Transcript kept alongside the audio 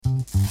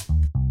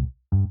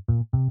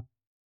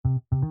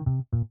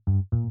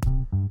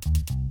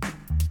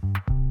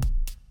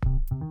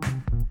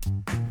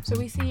So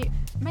we see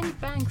many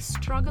banks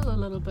struggle a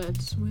little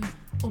bit with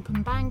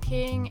open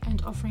banking and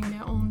offering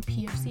their own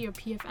PFC or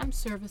PFM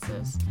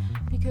services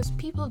because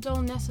people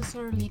don't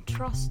necessarily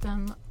trust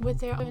them with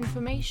their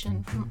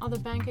information from other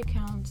bank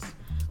accounts,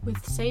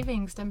 with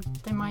savings that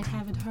they might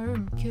have at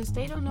home, because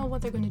they don't know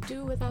what they're going to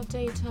do with that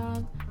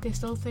data. They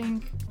still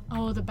think,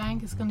 oh, the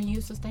bank is going to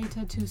use this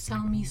data to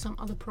sell me some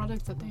other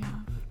product that they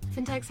have.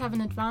 Fintechs have an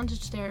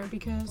advantage there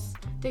because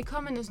they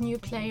come in as new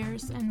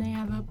players and they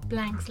have a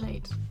blank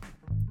slate.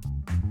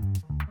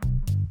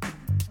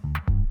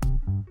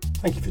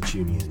 Thank you for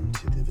tuning in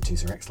to the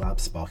Virtusa xLabs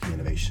Sparking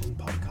Innovation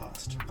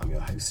podcast. I'm your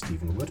host,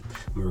 Stephen Wood.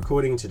 We're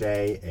recording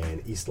today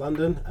in East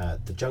London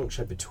at the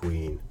juncture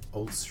between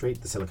Old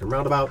Street, the Silicon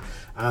Roundabout,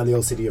 and the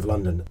Old City of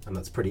London. And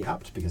that's pretty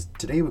apt because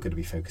today we're going to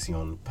be focusing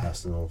on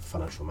personal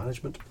financial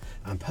management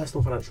and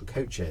personal financial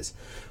coaches,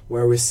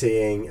 where we're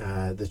seeing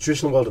the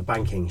traditional world of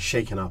banking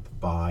shaken up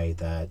by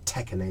the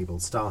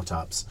tech-enabled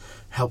startups,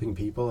 helping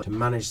people to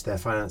manage their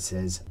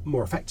finances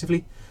more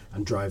effectively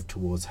and drive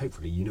towards,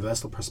 hopefully,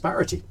 universal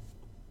prosperity.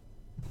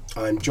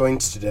 I'm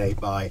joined today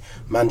by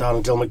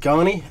Mandana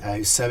Dilmaghani,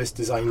 who's Service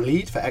Design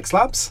Lead for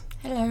xLabs.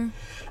 Hello.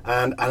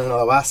 And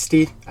Anil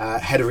Awasthi,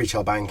 Head of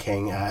Retail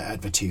Banking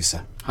at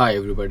Virtusa. Hi,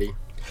 everybody.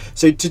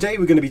 So today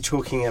we're going to be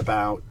talking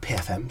about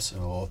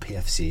PFMs or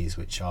PFCs,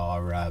 which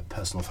are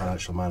personal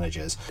financial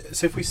managers.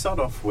 So if we start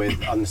off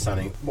with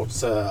understanding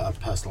what's a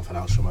personal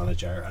financial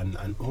manager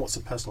and what's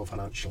a personal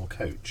financial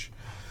coach.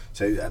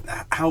 So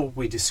how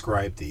we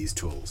describe these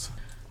tools.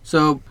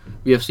 So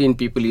we have seen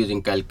people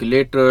using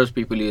calculators,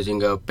 people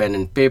using a pen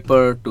and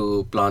paper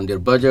to plan their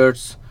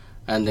budgets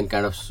and then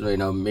kind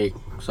of make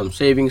some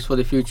savings for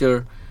the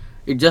future.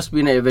 It's just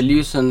been an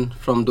evolution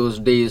from those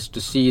days to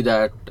see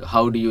that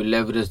how do you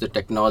leverage the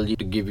technology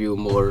to give you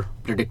more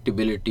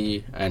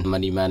predictability and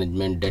money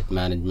management, debt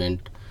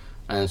management,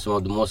 and some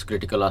of the most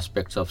critical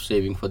aspects of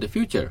saving for the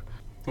future.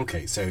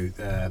 Okay, so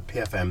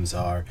PFMs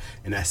are,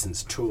 in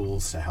essence,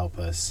 tools to help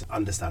us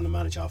understand and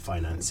manage our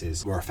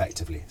finances more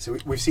effectively. So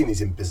we've seen these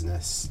in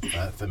business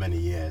for many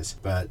years,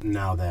 but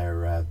now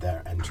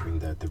they're entering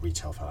the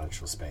retail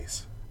financial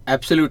space.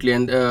 Absolutely,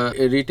 and a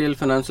retail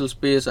financial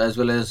space as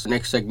well as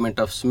next segment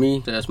of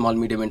SME, the small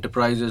medium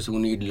enterprises who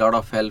need a lot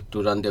of help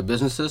to run their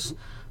businesses.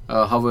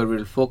 However,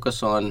 we'll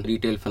focus on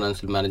retail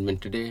financial management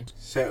today.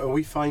 So are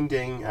we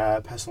finding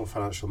personal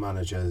financial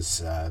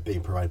managers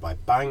being provided by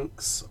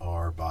banks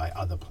or by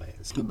other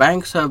players?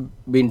 Banks have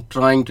been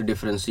trying to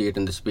differentiate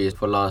in the space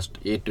for the last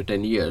 8 to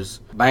 10 years.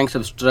 Banks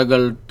have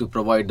struggled to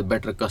provide the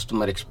better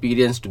customer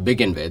experience to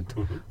begin with.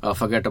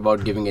 Forget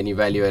about giving any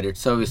value-added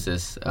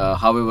services.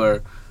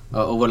 However,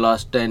 over the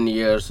last 10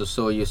 years or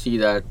so, you see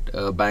that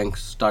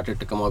banks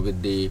started to come up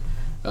with the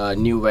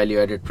new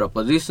value-added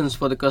propositions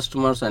for the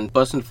customers, and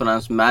personal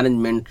finance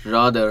management,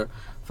 rather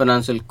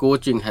financial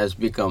coaching, has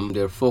become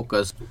their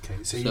focus.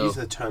 Okay, so you use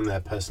the term there,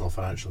 personal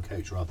financial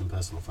coach, rather than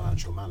personal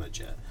financial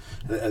manager.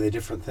 Are they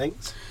different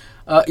things?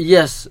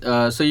 Yes.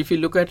 So if you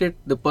look at it,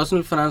 the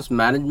personal finance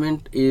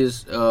management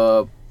is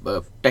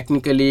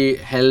technically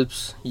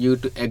helps you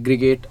to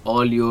aggregate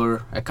all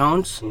your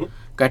accounts,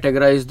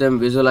 categorize them,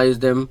 visualize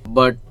them,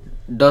 but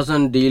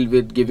doesn't deal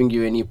with giving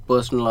you any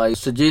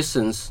personalized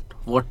suggestions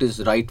what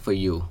is right for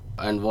you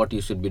and what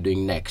you should be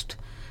doing next.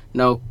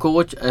 Now,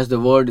 coach, as the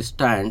word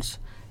stands,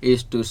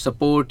 is to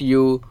support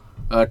you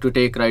to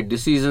take right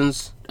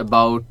decisions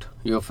about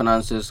your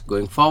finances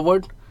going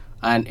forward,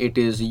 and it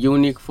is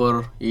unique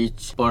for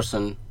each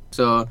person.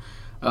 So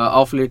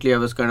of lately I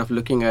was kind of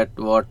looking at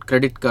what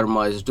Credit Karma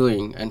is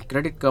doing, and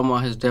Credit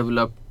Karma has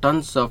developed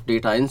tons of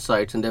data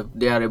insights, and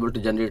they are able to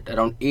generate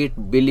around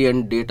 8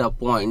 billion data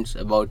points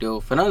about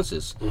your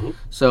finances.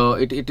 So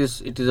it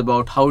is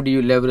about how do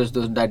you leverage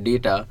that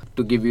data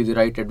to give you the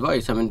right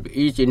advice. I mean,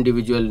 each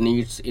individual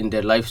needs in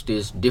their life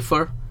stage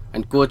differ,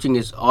 and coaching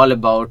is all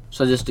about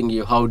suggesting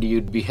you how do you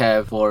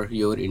behave for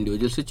your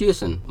individual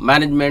situation.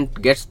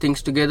 Management gets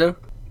things together,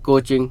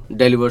 coaching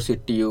delivers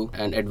it to you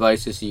and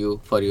advises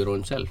you for your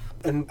own self.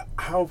 And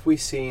how have we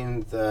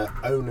seen the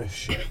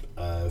ownership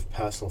of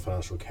personal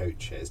financial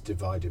coaches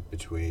divided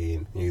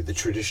between the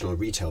traditional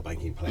retail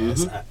banking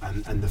players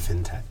and the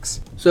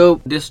fintechs?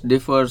 So this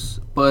differs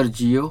per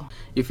geo.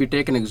 If you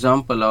take an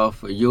example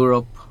of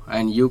Europe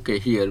and UK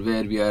here,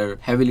 where we are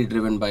heavily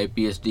driven by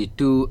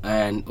PSD2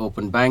 and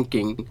open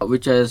banking,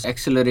 which has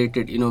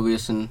accelerated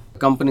innovation.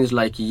 Companies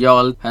like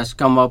Yolt has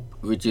come up,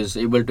 which is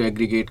able to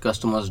aggregate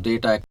customers'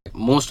 data.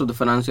 Most of the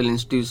financial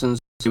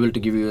institutions are able to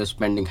give you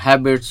spending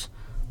habits,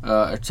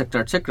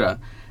 etc., etc.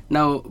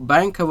 Now,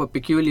 banks have a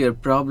peculiar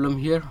problem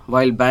here.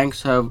 While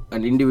banks have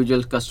an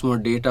individual customer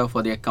data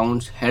for the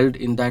accounts held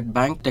in that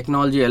bank,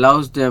 technology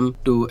allows them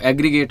to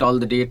aggregate all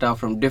the data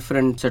from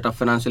different set of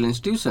financial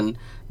institutions.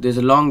 There's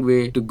a long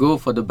way to go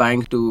for the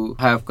bank to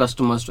have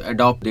customers to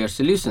adopt their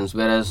solutions,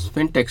 whereas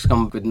fintechs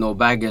come with no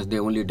baggage. They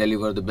only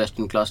deliver the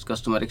best-in-class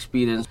customer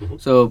experience.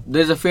 So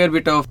there's a fair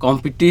bit of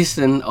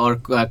competition or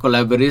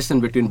collaboration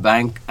between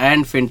bank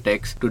and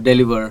fintechs to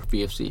deliver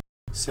PFC.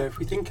 So if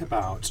we think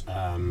about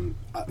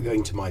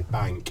going to my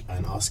bank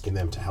and asking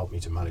them to help me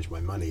to manage my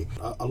money,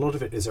 a lot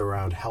of it is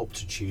around help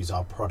to choose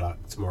our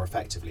product more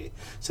effectively.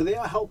 So they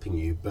are helping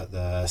you, but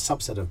the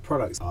subset of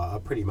products are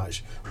pretty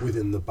much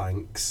within the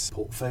bank's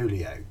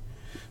portfolio.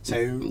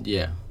 So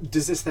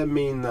does this then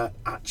mean that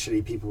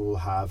actually people will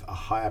have a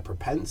higher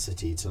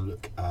propensity to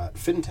look at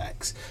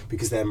fintechs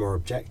because they're more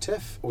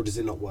objective, or does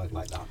it not work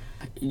like that?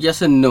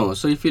 Yes and no.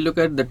 So if you look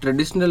at the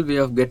traditional way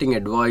of getting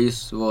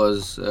advice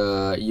was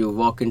you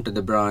walk into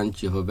the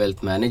branch, you have a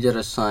wealth manager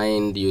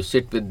assigned, you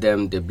sit with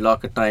them, they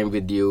block a time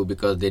with you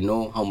because they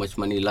know how much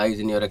money lies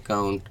in your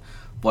account,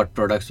 what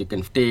products you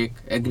can take,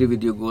 agree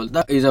with your goals.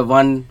 That is a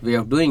one way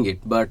of doing it.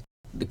 But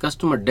the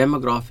customer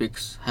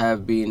demographics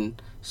have been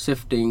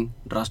shifting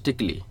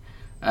drastically,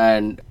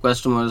 and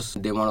customers,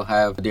 they want to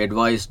have the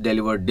advice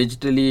delivered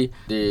digitally.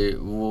 They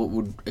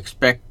would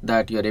expect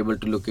that you're able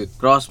to look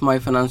across my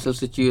financial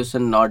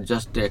situation, not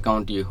just the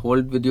account you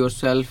hold with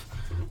yourself,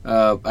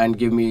 and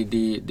give me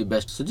the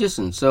best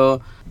suggestions.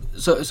 So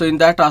in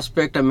that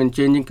aspect, I mean,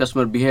 changing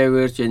customer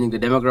behavior, changing the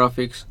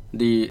demographics,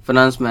 the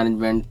finance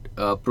management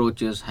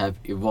approaches have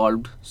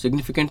evolved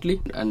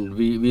significantly, and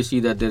we see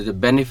that there's a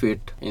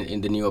benefit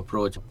in the new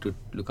approach to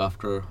look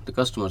after the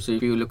customer. So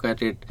if you look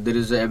at it, there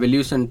is an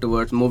evolution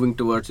towards moving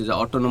towards is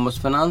autonomous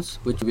finance,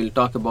 which we'll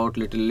talk about a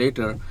little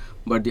later.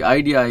 But the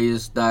idea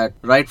is that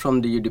right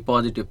from the you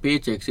deposit your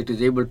paychecks, it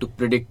is able to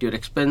predict your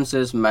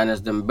expenses,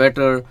 manage them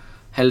better,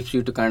 helps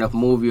you to kind of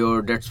move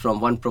your debts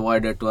from one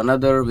provider to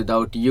another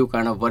without you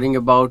kind of worrying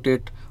about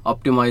it,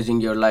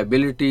 optimizing your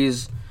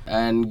liabilities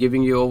and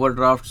giving you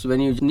overdrafts when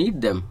you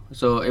need them.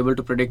 So able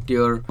to predict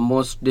your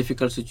most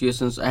difficult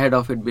situations ahead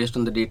of it based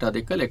on the data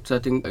they collect. So I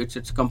think it's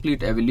a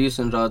complete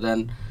evolution rather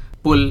than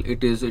pull.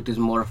 It is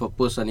more of a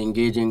push and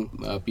engaging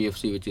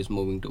PFC which is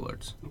moving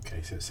towards.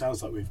 Okay, so it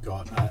sounds like we've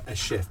got a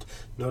shift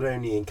not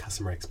only in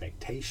customer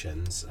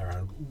expectations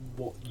around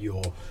what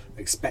you're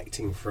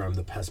expecting from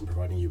the person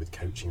providing you with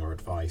coaching or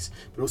advice,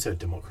 but also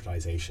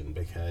democratization,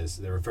 because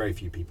there are very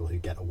few people who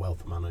get a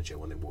wealth manager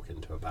when they walk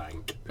into a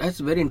bank.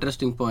 That's a very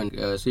interesting point.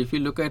 So if you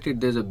look at it,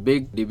 there's a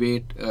big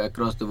debate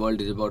across the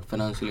world is about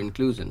financial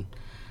inclusion.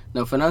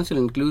 Now, financial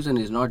inclusion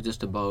is not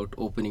just about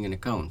opening an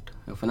account.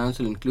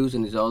 Financial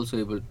inclusion is also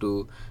able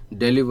to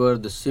deliver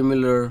the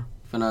similar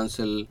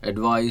financial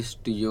advice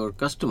to your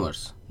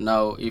customers.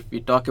 Now, if we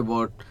talk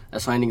about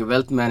assigning a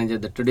wealth manager,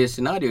 the today's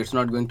scenario, it's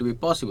not going to be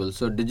possible.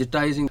 So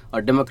digitizing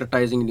or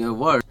democratizing in your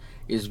world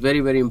is very,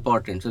 very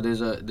important. So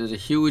there's a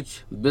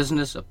huge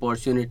business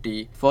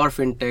opportunity for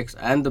fintechs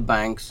and the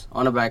banks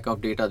on the back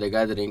of data they're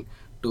gathering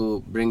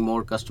to bring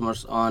more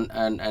customers on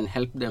and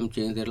help them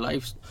change their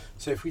lives.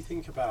 So if we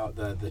think about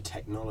the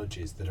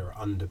technologies that are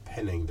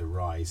underpinning the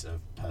rise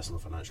of personal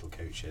financial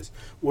coaches,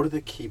 what are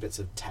the key bits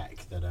of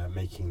tech that are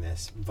making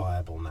this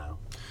viable now?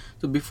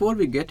 So before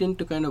we get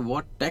into kind of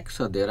what techs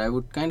are there, I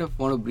would kind of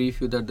want to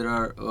brief you that there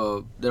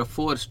are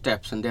 4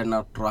 steps, and they're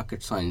not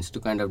rocket science,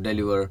 to kind of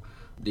deliver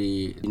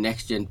the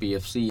next gen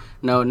PFC.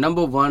 Now,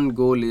 number 1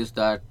 goal is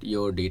that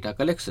your data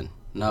collection.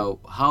 Now,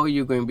 how are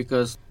you going,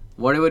 because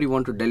whatever you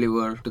want to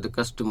deliver to the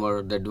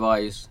customer, the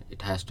advice,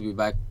 it has to be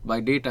backed by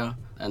data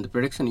and the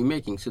prediction you're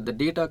making. So the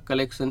data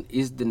collection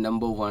is the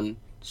number 1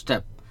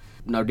 step.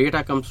 Now,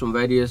 data comes from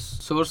various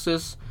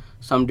sources.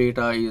 Some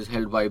data is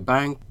held by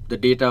bank. The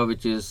data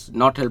which is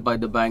not held by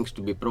the banks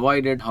to be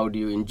provided. How do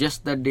you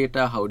ingest that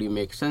data? How do you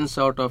make sense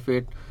out of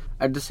it?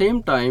 At the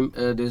same time,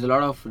 there's a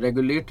lot of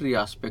regulatory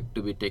aspect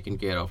to be taken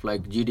care of,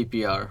 like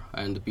GDPR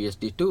and the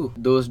PSD2.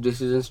 Those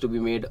decisions to be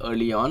made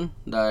early on,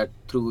 that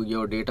through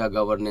your data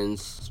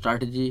governance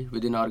strategy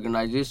within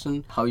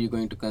organization, how you're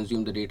going to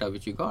consume the data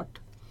which you got.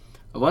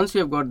 Once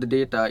you have got the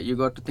data, you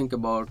got to think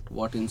about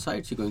what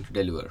insights you're going to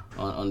deliver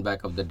on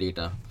back of the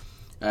data.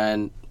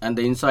 And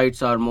the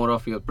insights are more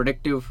of your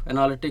predictive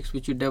analytics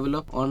which you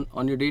develop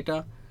on your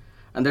data.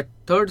 And the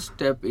third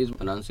step is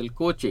financial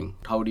coaching.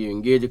 How do you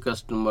engage a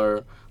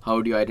customer?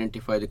 How do you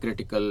identify the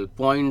critical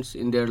points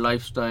in their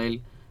lifestyle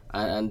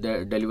and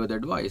deliver the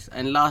advice?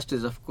 And last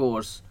is, of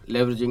course,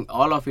 leveraging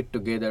all of it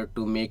together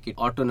to make it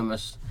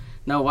autonomous.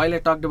 Now, while I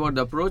talked about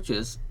the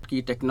approaches,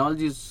 key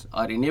technologies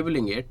are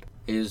enabling it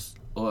is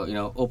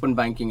open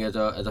banking as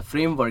a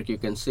framework, you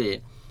can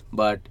say,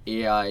 but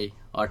AI,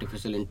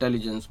 artificial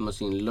intelligence,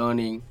 machine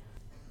learning,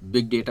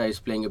 big data is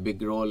playing a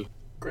big role.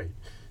 Great.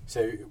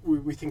 So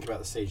we think about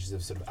the stages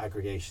of sort of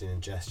aggregation,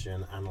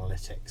 ingestion,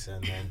 analytics,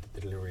 and then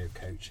the delivery of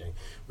coaching.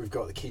 We've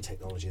got the key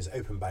technologies,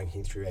 open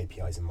banking through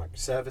APIs and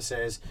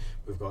microservices.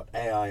 We've got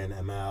AI and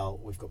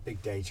ML. We've got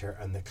big data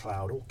and the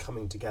cloud all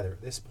coming together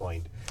at this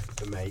point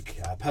to make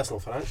personal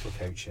financial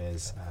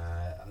coaches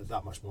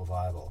that much more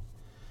viable.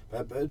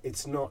 But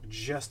it's not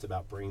just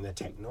about bringing the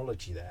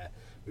technology there.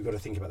 We've got to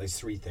think about those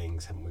 3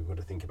 things, haven't we? We've got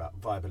to think about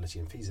viability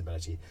and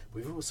feasibility.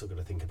 We've also got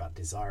to think about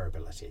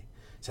desirability.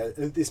 So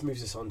this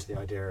moves us on to the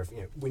idea of,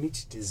 we need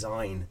to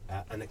design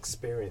an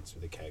experience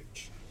with a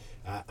coach.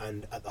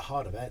 And at the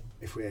heart of it,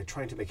 if we're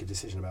trying to make a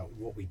decision about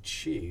what we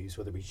choose,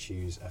 whether we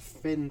choose a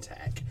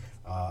fintech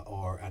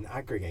or an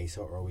aggregator,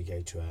 or we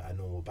go to a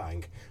normal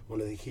bank,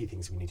 one of the key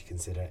things we need to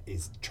consider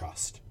is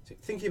trust. So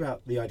thinking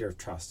about the idea of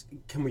trust,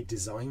 can we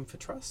design for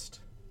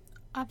trust?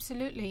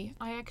 Absolutely.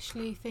 I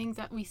actually think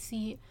that we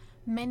see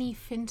many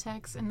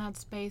fintechs in that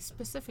space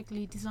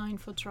specifically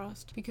designed for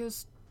trust,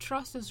 because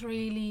trust is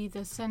really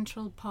the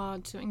central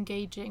part to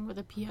engaging with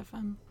a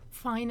PFM.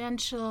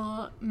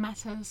 Financial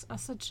matters are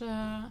such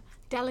a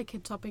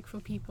delicate topic for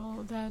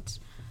people that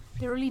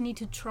they really need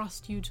to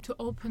trust you to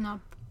open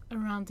up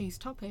around these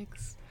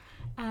topics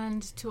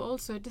and to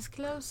also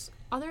disclose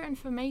other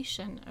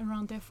information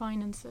around their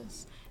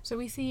finances. So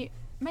we see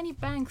many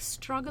banks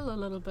struggle a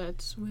little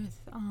bit with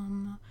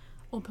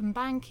open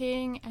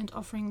banking and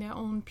offering their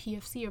own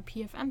PFC or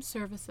PFM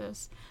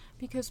services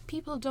because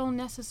people don't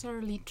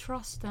necessarily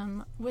trust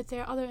them with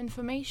their other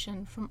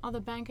information from other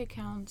bank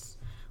accounts,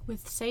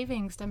 with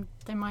savings that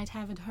they might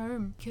have at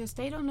home, because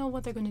they don't know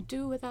what they're going to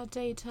do with that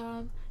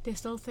data. They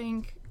still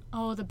think,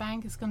 oh, the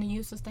bank is going to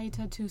use this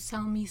data to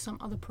sell me some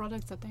other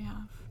products that they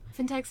have.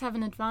 Fintechs have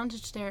an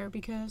advantage there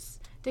because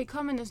they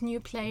come in as new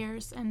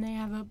players and they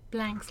have a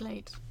blank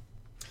slate.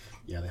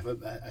 Yeah, they have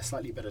a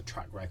slightly better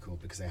track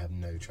record because they have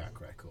no track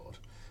record.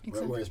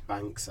 Exactly. Whereas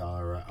banks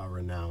are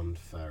renowned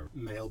for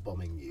mail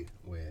bombing you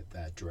with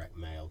direct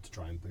mail to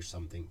try and push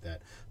something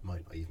that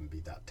might not even be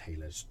that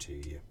tailored to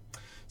you.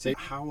 So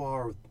how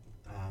are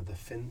the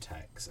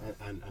fintechs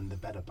and the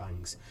better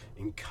banks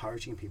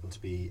encouraging people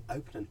to be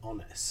open and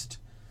honest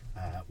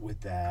with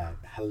their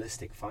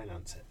holistic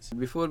finances?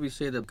 Before we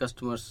say that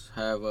customers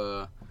have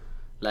a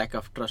lack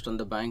of trust on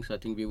the banks, I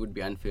think we would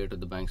be unfair to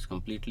the banks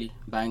completely.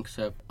 Banks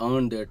have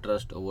earned their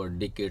trust over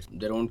decades.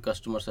 Their own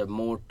customers have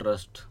more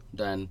trust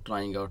than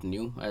trying out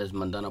new. As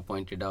Mandana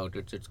pointed out,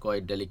 it's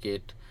quite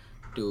delicate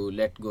to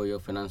let go your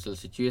financial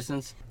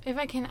situations. If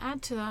I can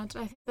add to that,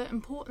 I think the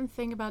important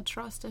thing about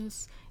trust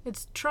is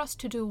it's trust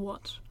to do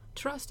what?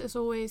 Trust is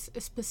always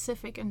a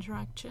specific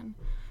interaction.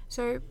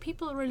 So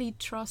people really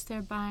trust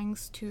their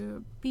banks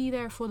to be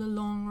there for the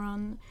long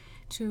run,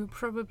 to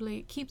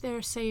probably keep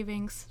their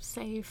savings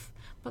safe.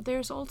 But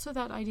there's also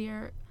that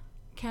idea,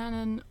 can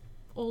an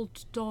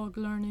old dog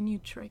learn a new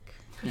trick?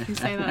 If you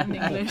say that in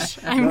English.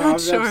 I'm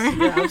not sure.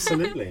 Yeah,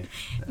 absolutely.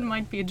 It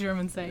might be a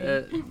German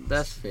saying.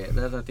 That's fair.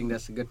 I think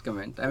that's a good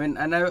comment. I mean,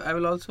 and I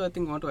will also, I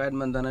think, want to add,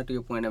 Mandana, to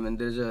your point. I mean,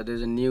 there's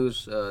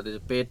a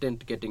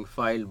patent getting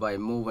filed by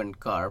Move and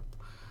Carp.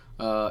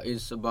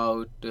 Is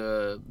about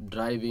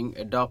driving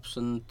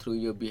adoption through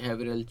your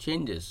behavioral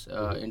changes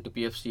into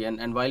PFC.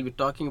 And while we're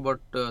talking about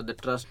the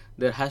trust,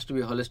 there has to be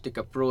a holistic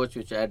approach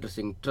which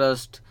addressing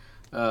trust,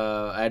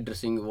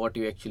 addressing what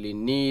you actually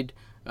need,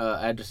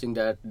 addressing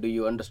that do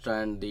you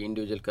understand the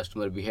individual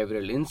customer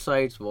behavioral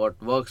insights,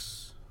 what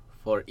works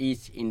for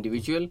each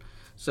individual.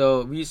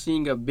 So we're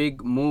seeing a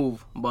big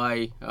move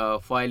by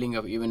filing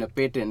of even a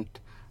patent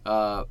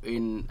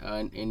in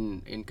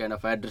kind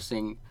of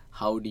addressing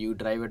how do you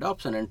drive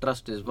adoption, and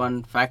trust is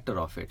one factor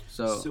of it.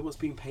 So what's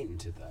being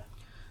patented there?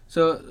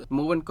 So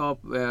Move and Corp,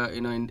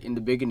 in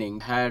the beginning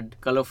had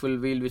colorful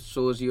wheel which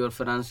shows your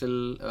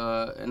financial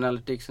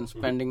analytics and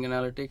spending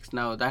analytics.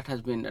 Now that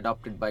has been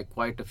adopted by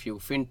quite a few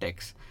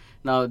fintechs.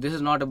 Now this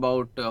is not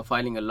about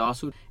filing a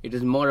lawsuit. It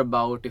is more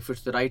about if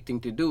it's the right thing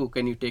to do,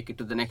 can you take it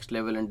to the next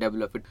level and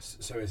develop it?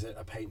 So is it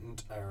a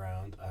patent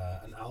around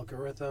an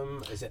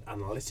algorithm? Is it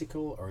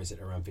analytical, or is it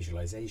around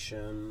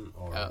visualization?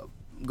 Or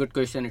good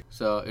question.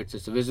 So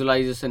it's a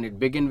visualization it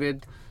begin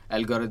with,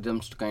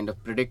 algorithms to kind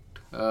of predict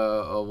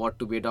what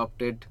to be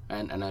adopted,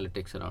 and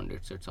analytics around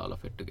it. So it's all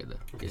of it together.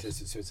 Okay,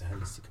 yes. so it's a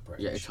holistic approach.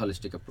 Yeah, it's a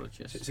holistic approach,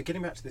 yes. So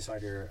getting back to this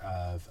idea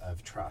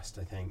of trust,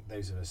 I think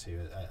those of us who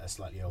are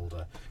slightly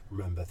older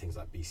remember things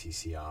like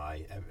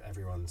BCCI.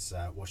 Everyone's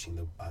watching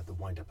the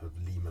wind-up of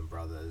Lehman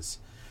Brothers.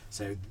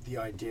 So the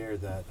idea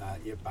that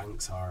your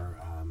banks are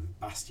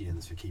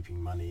bastions for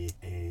keeping money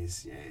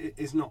is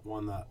not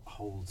one that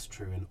holds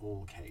true in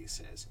all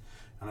cases.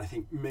 And I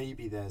think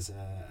maybe there's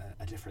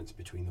a difference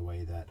between the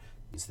way that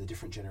the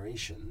different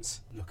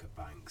generations look at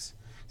banks.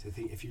 So I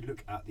think if you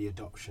look at the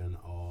adoption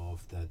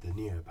of the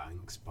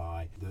neobanks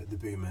by the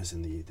boomers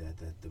and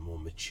the more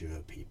mature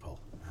people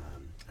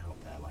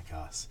out there like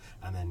us,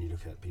 and then you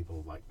look at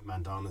people like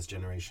Mandana's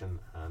generation,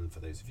 and for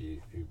those of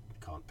you who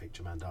can't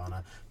picture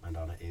Mandana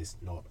is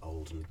not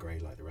old and grey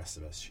like the rest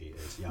of us. She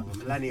is young and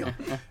millennial.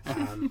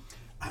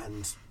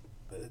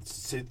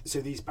 So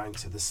these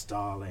banks are the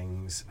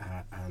Starlings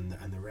and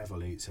the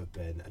Revoluts have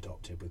been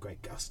adopted with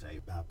great gusto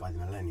by the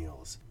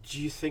millennials. Do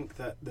you think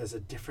that there's a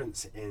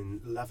difference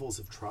in levels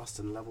of trust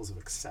and levels of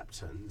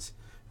acceptance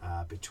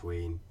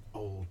between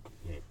old,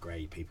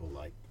 grey people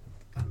like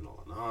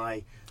Anil and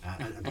I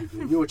and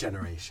people in your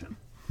generation?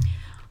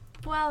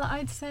 Well,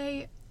 I'd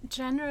say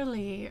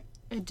generally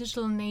a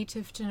digital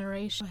native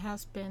generation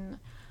has been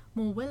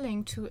more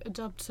willing to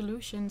adopt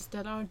solutions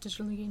that are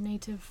digitally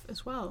native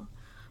as well.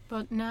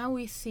 But now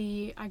we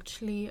see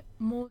actually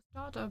more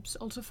startups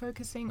also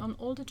focusing on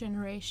older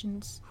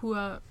generations who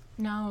are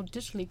now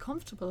digitally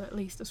comfortable at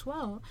least as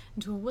well,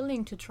 and who are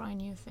willing to try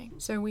new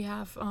things. So we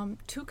have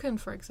Toucan,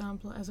 for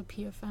example, as a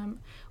PFM,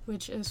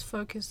 which is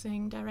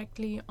focusing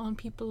directly on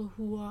people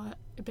who are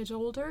a bit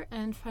older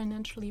and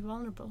financially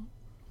vulnerable.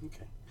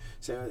 Okay.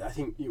 So I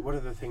think one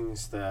of the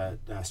things that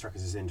struck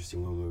us as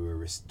interesting when we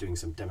were doing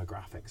some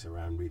demographics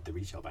around the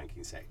retail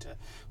banking sector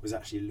was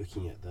actually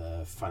looking at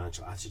the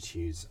financial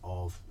attitudes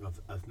of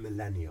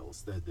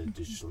millennials, the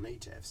digital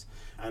natives.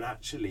 And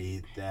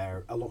actually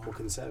they're a lot more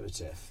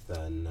conservative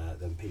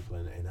than people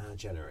in our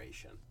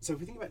generation. So if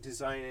we think about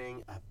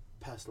designing a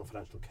personal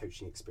financial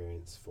coaching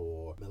experience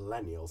for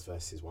millennials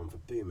versus one for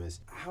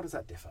boomers, how does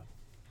that differ?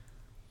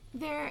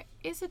 There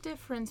is a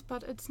difference,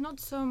 but it's not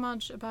so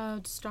much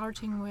about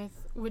starting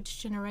with which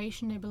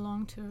generation they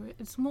belong to.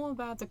 It's more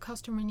about the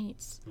customer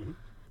needs. Mm-hmm.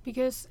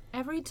 Because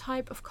every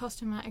type of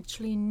customer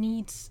actually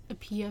needs a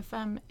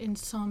PFM in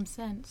some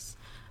sense.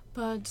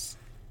 But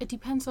it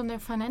depends on their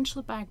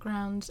financial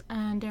background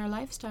and their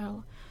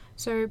lifestyle.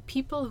 So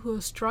people who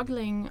are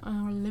struggling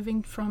or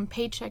living from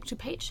paycheck to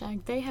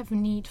paycheck, they have a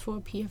need for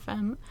a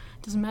PFM.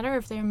 Doesn't matter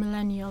if they're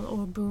millennial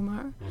or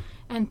boomer.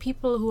 And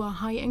people who are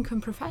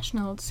high-income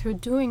professionals who are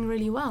doing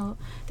really well,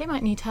 they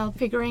might need help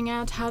figuring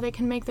out how they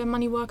can make their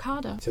money work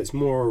harder. So it's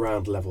more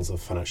around levels of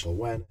financial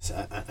awareness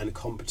and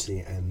competency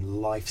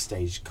and life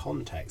stage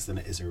context than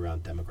it is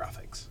around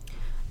demographics.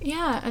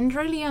 Yeah, and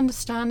really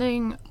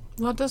understanding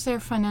what does their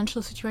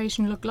financial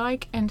situation look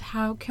like and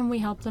how can we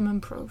help them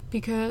improve.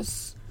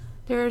 Because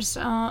there's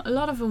a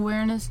lot of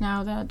awareness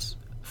now that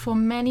for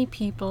many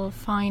people,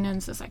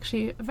 finance is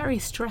actually a very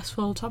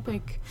stressful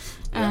topic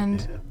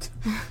and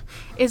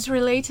is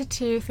related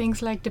to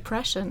things like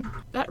depression.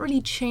 That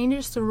really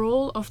changes the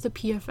role of the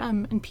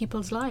PFM in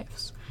people's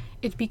lives.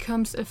 It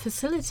becomes a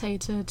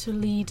facilitator to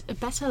lead a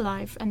better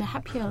life and a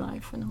happier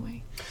life in a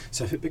way.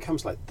 So if it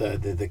becomes like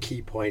the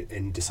key point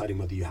in deciding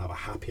whether you have a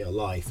happier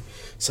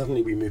life,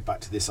 suddenly we move back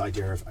to this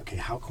idea of, okay,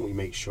 how can we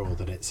make sure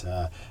that it's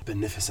a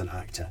beneficent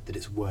actor, that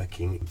it's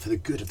working for the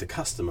good of the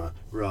customer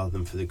rather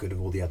than for the good of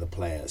all the other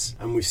players?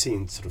 And we've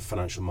seen sort of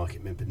financial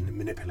market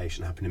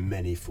manipulation happen in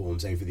many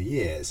forms over the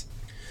years.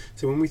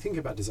 So when we think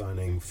about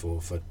designing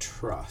for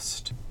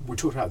trust, we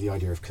talked about the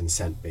idea of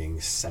consent being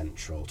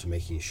central to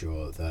making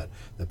sure that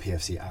the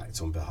PFC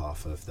acts on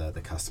behalf of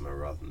the customer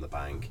rather than the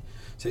bank.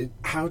 So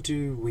how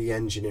do we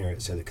engineer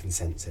it so that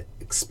consent's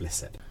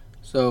explicit?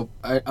 So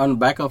on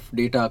back of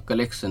data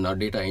collection or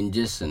data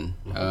ingestion,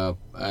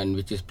 and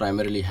which is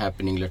primarily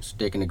happening, let's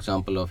take an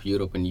example of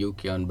Europe and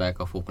UK on back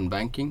of open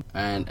banking,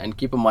 and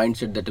keep a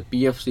mindset that the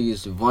PFC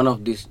is one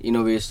of these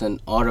innovation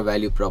or a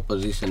value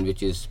proposition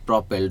which is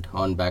propelled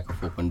on back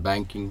of open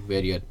banking, where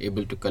you're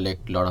able to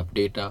collect a lot of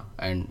data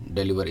and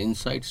deliver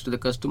insights to the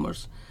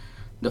customers.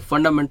 The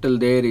fundamental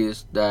there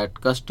is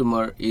that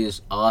customer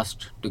is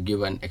asked to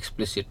give an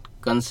explicit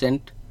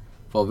consent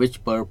for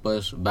which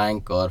purpose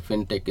bank or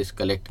fintech is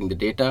collecting the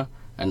data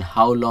and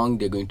how long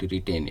they're going to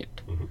retain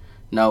it. Mm-hmm.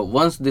 Now,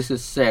 once this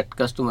is set,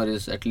 customer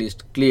is at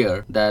least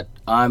clear that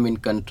I'm in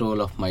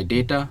control of my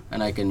data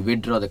and I can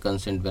withdraw the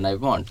consent when I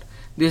want.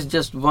 This is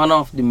just one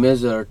of the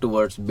measures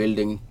towards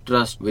building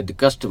trust with the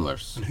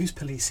customers. And who's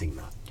policing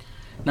that?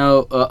 Now,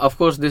 of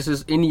course, this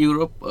is in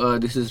Europe,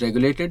 this is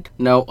regulated.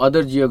 Now,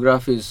 other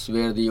geographies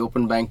where the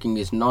open banking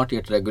is not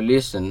yet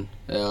regulation,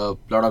 a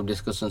lot of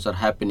discussions are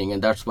happening,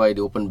 and that's why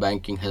the open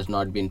banking has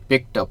not been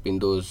picked up in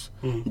those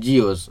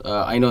geos.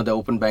 I know the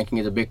open banking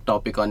is a big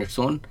topic on its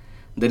own.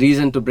 The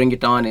reason to bring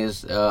it on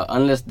is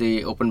unless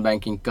the open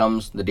banking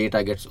comes, the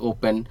data gets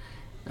open,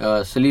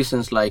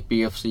 solutions like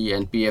PFC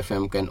and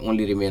PFM can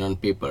only remain on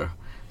paper.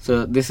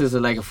 So this is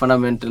like a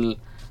fundamental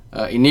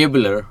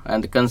enabler,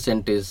 and the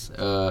consent is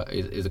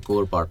a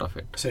core part of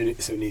it. So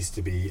it needs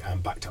to be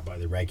backed up by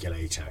the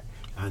regulator.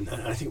 And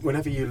I think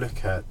whenever you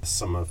look at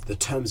some of the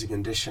terms and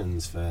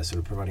conditions for sort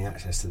of providing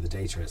access to the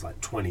data, it's like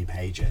 20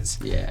 pages.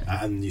 Yeah.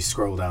 And you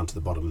scroll down to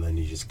the bottom and then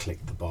you just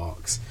click the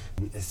box.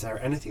 Is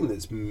there anything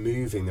that's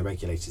moving the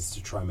regulators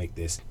to try and make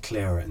this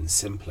clearer and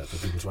simpler for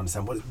people to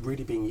understand what it's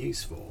really being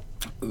used for?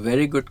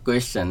 Very good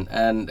question.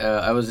 And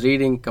I was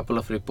reading a couple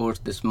of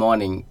reports this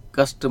morning.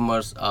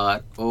 Customers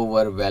are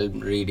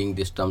overwhelmed reading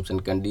these terms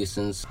and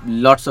conditions.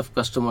 Lots of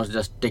customers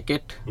just take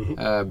it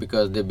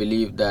because they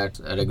believe that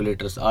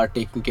regulators are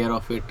taking care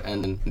of it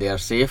and they are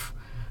safe.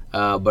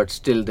 But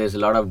still, there's a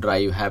lot of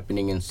drive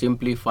happening in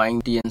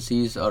simplifying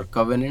TNCs or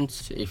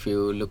covenants. If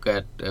you look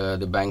at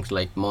the banks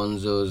like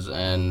Monzo's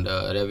and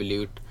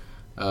Revolut,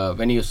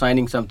 when you're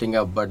signing something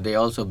up, but they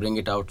also bring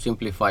it out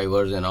simplified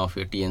version of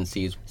your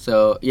TNCs.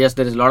 So yes,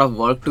 there is a lot of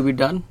work to be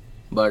done,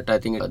 but I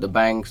think the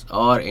banks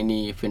or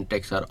any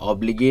fintechs are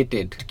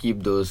obligated to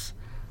keep those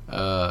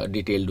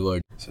detailed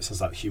words. So it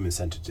sounds like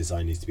human-centered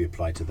design needs to be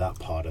applied to that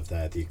part of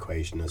the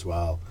equation as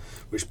well,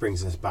 which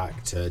brings us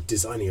back to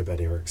designing a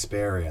better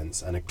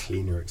experience and a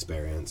cleaner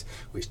experience,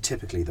 which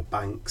typically the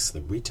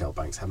retail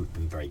banks haven't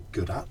been very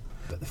good at,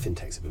 but the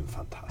fintechs have been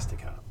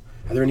fantastic at.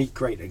 Are there any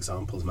great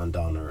examples,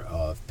 Mandana,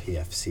 of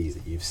PFCs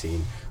that you've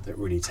seen that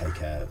really take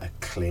a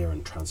clear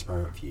and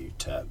transparent view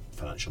to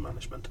financial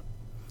management?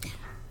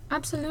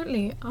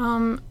 Absolutely.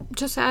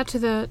 Just to add to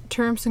the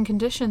terms and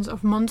conditions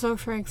of Monzo,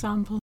 for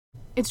example,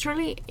 it's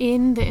really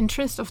in the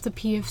interest of the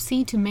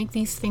PFC to make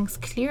these things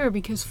clear,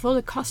 because for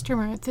the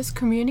customer, this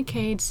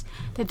communicates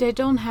that they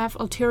don't have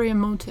ulterior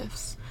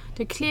motives.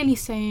 They're clearly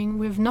saying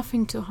we have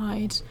nothing to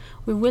hide.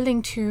 We're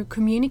willing to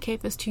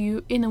communicate this to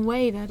you in a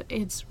way that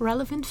it's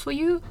relevant for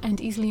you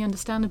and easily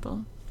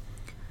understandable.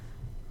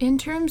 In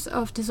terms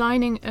of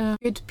designing a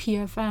good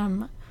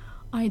PFM,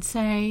 I'd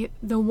say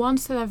the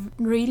ones that are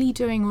really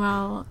doing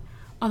well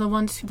are the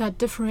ones that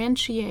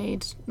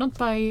differentiate, not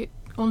by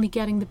only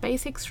getting the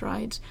basics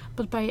right,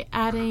 but by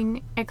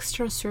adding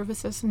extra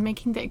services and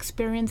making the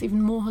experience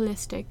even more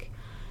holistic.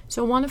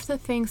 So one of the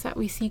things that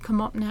we see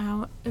come up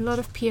now, a lot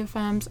of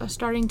PFMs are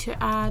starting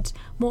to add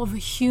more of a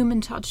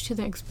human touch to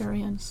the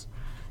experience.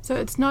 So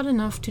it's not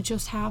enough to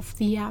just have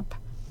the app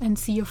and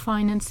see your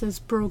finances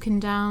broken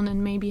down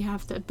and maybe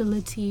have the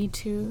ability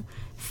to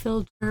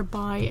filter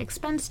by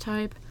expense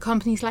type.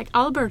 Companies like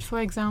Albert, for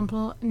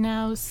example,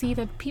 now see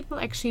that people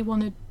actually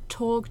want to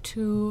talk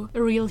to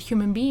a real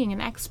human being, an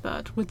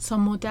expert, with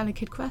some more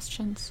delicate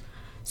questions.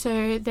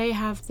 So they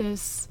have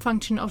this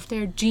function of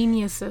their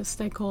geniuses,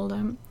 they call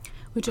them,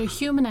 which are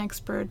human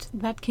experts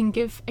that can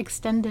give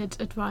extended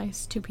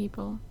advice to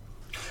people.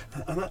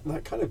 And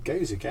that kind of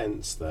goes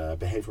against the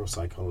behavioural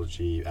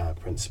psychology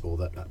principle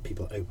that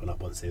people open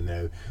up once they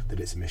know that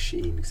it's a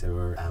machine, because there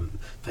were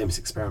famous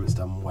experiments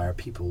done where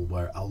people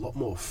were a lot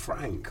more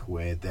frank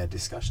with their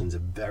discussions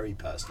of very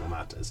personal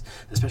matters,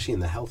 especially in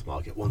the health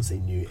market, once they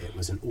knew it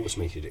was an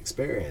automated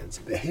experience.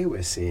 But here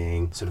we're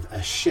seeing sort of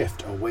a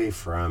shift away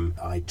from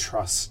I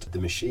trust the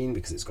machine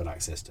because it's got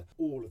access to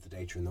all of the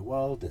data in the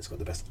world and it's got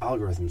the best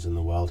algorithms in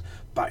the world,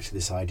 back to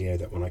this idea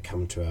that when I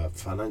come to a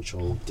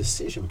financial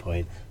decision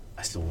point,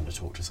 I still want to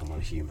talk to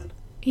someone human.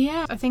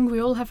 Yeah, I think we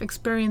all have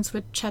experience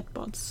with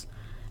chatbots,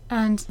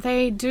 and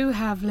they do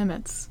have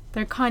limits.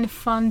 They're kind of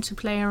fun to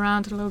play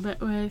around a little bit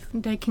with.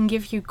 They can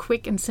give you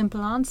quick and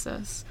simple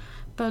answers,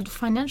 but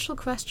financial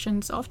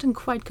questions are often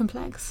quite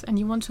complex, and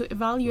you want to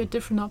evaluate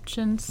different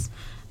options,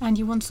 and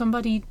you want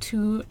somebody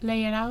to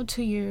lay it out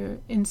to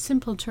you in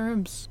simple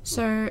terms.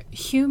 So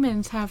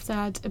humans have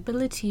that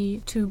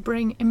ability to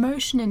bring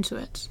emotion into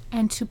it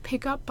and to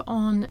pick up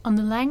on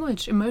the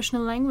language,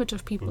 emotional language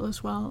of people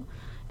as well,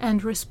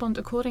 and respond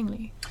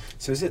accordingly.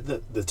 So is it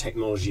that the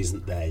technology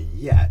isn't there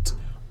yet,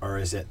 or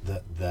is it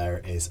that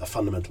there is a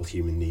fundamental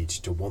human need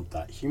to want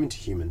that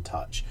human-to-human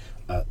touch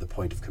at the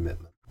point of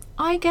commitment?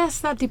 I guess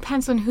that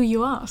depends on who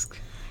you ask.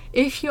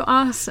 If you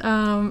ask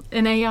an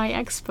AI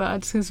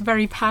expert who's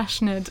very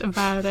passionate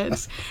about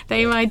it,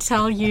 they might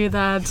tell you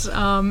that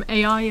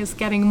AI is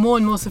getting more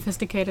and more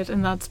sophisticated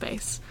in that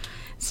space.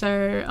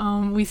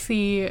 So we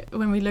see,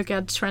 when we look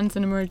at trends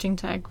in emerging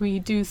tech, we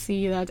do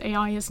see that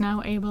AI is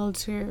now able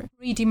to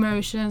read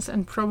emotions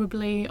and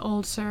probably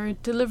also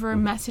deliver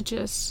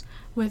messages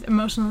with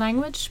emotional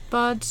language,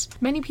 but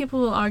many people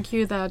will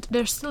argue that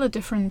there's still a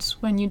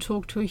difference when you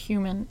talk to a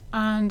human,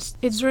 and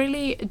it's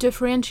really a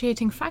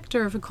differentiating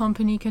factor if a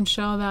company can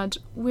show that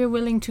we're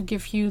willing to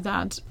give you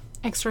that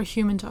extra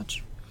human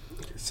touch.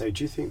 So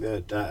do you think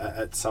that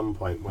at some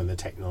point when the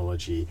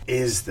technology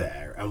is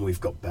there and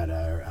we've got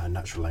better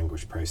natural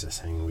language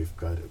processing, we've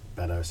got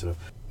better sort of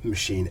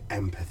machine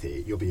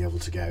empathy, you'll be able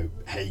to go,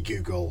 hey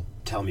Google,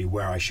 tell me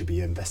where I should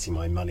be investing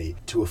my money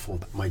to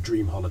afford my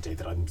dream holiday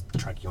that I'm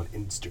tracking on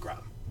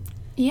Instagram?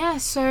 Yeah,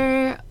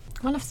 so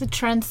one of the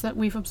trends that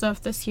we've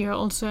observed this year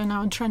also in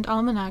our Trend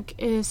Almanac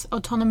is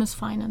autonomous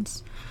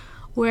finance,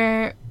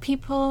 where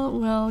people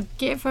will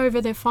give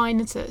over their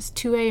finances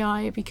to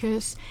AI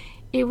because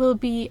it will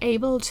be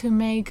able to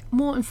make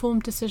more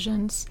informed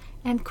decisions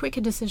and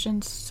quicker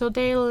decisions. So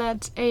they'll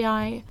let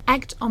AI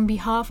act on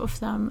behalf of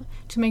them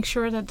to make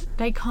sure that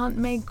they can't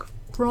make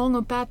wrong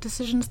or bad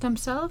decisions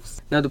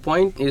themselves. Now the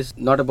point is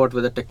not about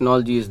whether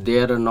technology is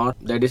there or not.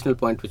 The additional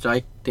point, which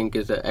I think,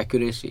 is the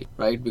accuracy,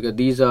 right? Because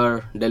these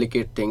are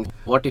delicate things.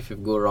 What if you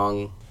go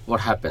wrong? What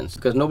happens?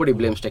 Because nobody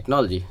blames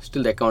technology.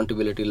 Still, the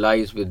accountability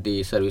lies with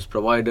the service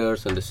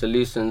providers and the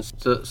solutions.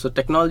 So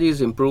technology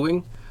is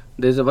improving.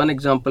 There's one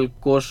example,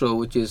 Corso,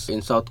 which is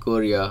in South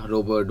Korea,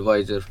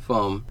 robo-advisor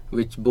firm,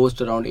 which boasts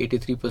around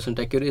 83%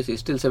 accuracy,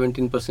 still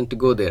 17% to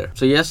go there.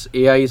 So yes,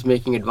 AI is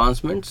making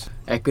advancements.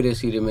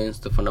 Accuracy remains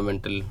the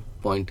fundamental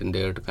point in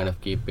there to kind of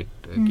keep it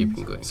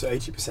keeping going. So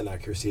 80%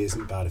 accuracy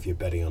isn't bad if you're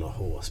betting on a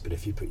horse, but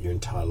if you put your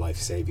entire life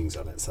savings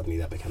on it, suddenly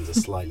that becomes a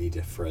slightly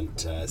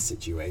different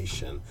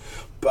situation.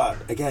 But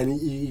again,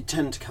 you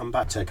tend to come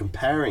back to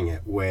comparing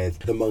it with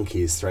the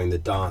monkeys throwing the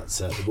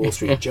darts at the Wall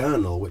Street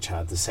Journal, which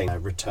had the same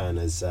return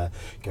as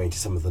going to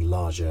some of the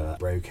larger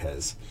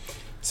brokers.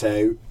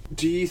 So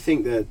Do you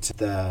think that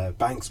the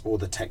banks or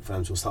the tech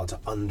firms will start to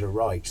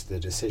underwrite the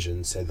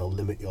decisions so they'll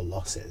limit your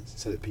losses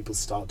so that people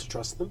start to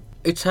trust them?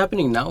 It's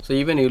happening now. So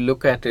even you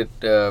look at it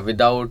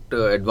without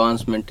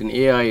advancement in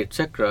AI,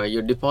 etc.,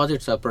 your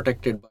deposits are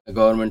protected by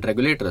government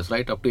regulators,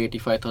 right, up to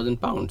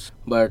 £85,000.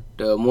 But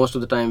most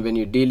of the time when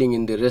you're dealing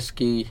in the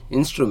risky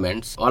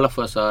instruments, all of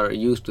us are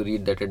used to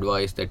read that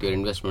advice that your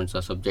investments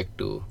are subject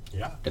to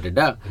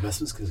da-da-da.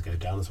 Investments could go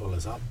down as well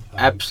as up.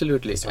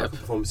 Absolutely. Historical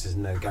performance is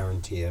no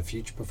guarantee of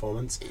future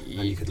performance,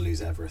 and you could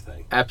lose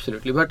everything.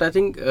 Absolutely. But I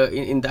think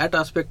in that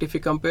aspect, if you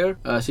compare,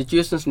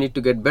 situations need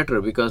to get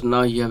better because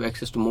now you have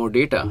access to more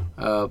data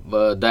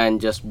than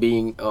just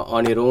being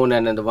on your own,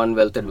 and then the one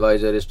wealth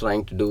advisor is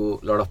trying to do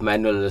a lot of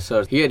manual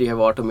research. Here you have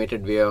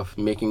automated way of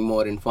making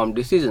more informed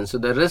decisions. So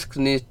the risks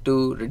need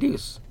to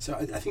reduce. So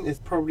I think there's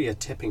probably a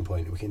tipping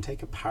point. We can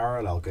take a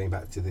parallel going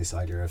back to this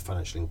idea of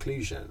financial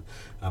inclusion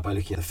by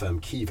looking at the firm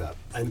Kiva.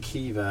 And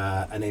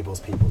Kiva enables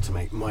people to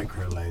make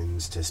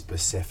microloans to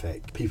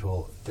specific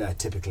people,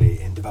 typically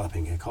in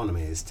developing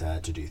economies, to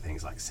do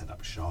things like set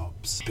up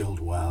shops, build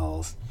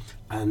wells.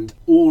 And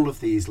all of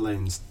these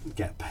loans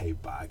get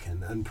paid back,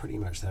 and pretty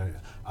much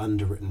they're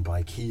underwritten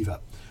by Kiva.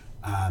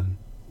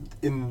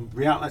 In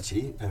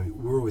reality,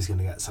 we're always going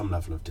to get some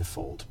level of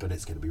default, but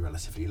it's going to be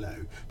relatively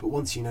low. But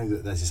once you know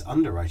that there's this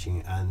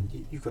underwriting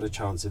and you've got a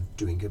chance of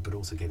doing good but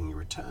also getting a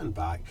return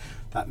back,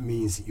 that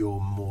means that you're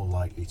more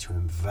likely to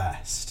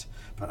invest.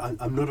 But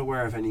I'm not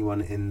aware of anyone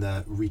in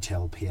the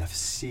retail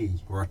PFC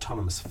or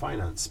autonomous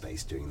finance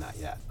space doing that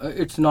yet.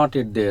 It's not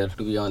yet there,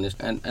 to be honest.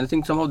 And I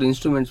think some of the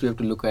instruments we have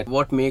to look at.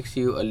 What makes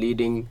you a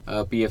leading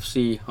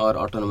PFC or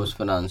autonomous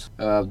finance?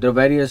 There are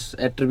various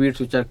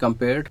attributes which are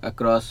compared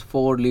across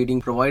 4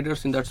 leading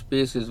providers in that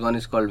space. One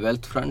is called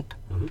Wealthfront.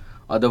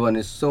 Other one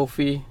is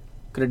Sophie,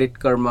 Credit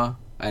Karma,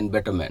 and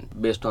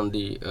Betterment. Based on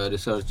the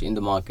research in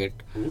the market,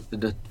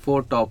 the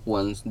 4 top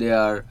ones, they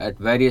are at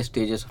various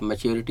stages of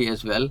maturity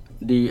as well.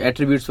 The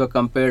attributes were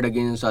compared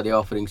against: are they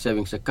offering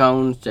savings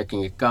accounts,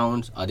 checking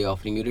accounts, are they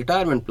offering you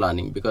retirement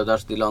planning, because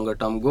that's the longer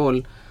term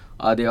goal,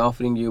 are they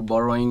offering you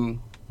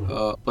borrowing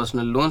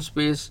personal loan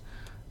space,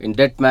 in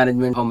debt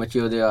management, how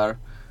mature they are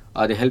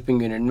they helping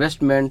you in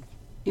investment,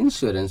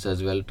 insurance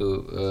as well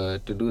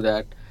to do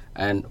that,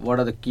 and what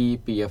are the key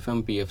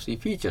PFM, PFC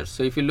features.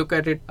 So if you look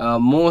at it,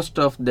 most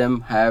of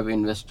them have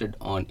invested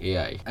on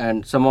AI,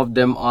 and some of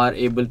them are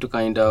able to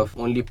kind of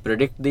only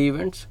predict the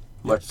events,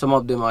 but some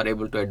of them are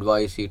able to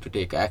advise you to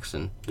take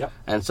action,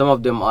 and some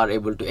of them are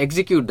able to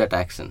execute that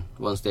action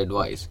once they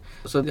advise.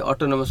 So the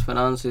autonomous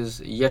finance is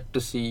yet to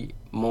see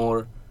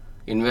more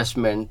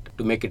investment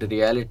to make it a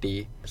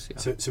reality.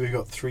 So we've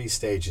got 3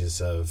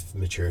 stages of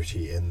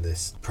maturity in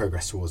this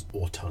progress towards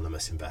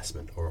autonomous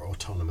investment or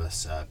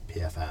autonomous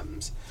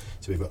PFMs.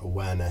 So we've got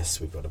awareness,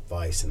 we've got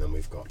advice, and then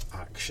we've got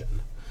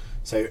action.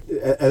 So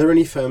are there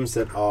any firms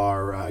that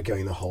are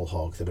going the whole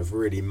hog, that have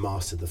really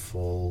mastered the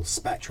full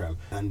spectrum,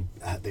 and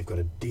they've got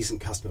a decent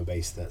customer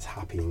base that's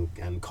happy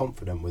and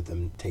confident with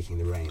them taking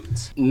the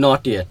reins?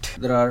 Not yet.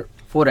 There are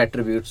 4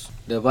 attributes.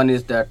 The one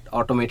is that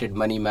automated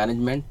money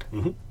management.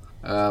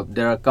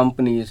 There are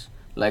companies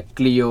like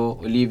Clio,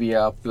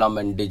 Olivia, Plum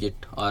and Digit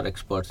are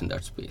experts in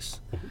that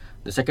space.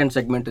 The second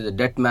segment is the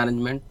debt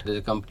management. There's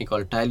a company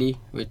called Tally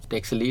which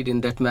takes a lead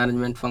in debt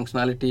management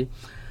functionality.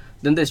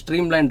 Then there's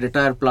streamlined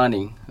retire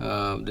planning.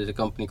 There's a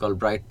company called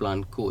Bright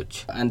Plan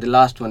Coach. And the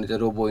last one is a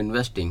robo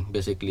investing.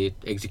 Basically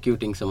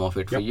executing some of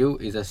it for you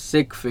is a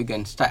SIG, FIG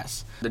and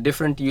STAS. The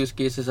different use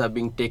cases are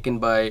being taken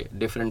by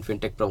different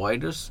fintech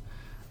providers,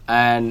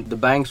 and the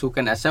banks who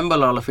can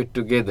assemble all of it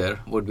together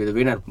would be the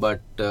winner.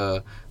 But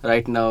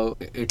right now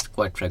it's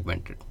quite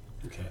fragmented.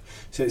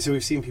 Okay, so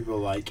we've seen people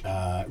like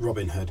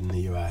Robinhood in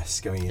the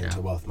US going into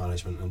wealth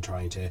management and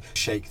trying to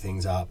shake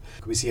things up.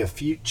 We see a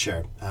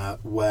future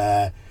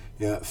where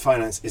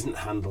finance isn't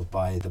handled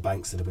by the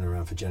banks that have been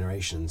around for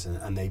generations,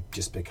 and they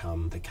just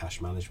become the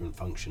cash management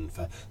function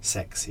for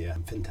sexier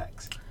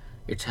fintechs.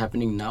 It's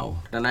happening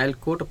now. And I'll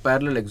quote a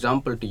parallel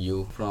example to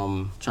you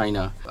from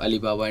China,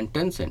 Alibaba and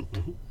Tencent.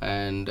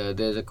 And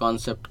there's a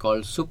concept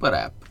called super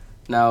app.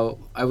 Now,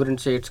 I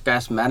wouldn't say it's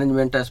cash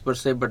management as per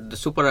se, but the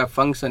super app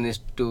function is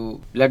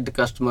to let the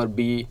customer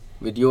be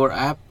with your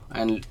app,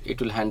 and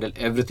it will handle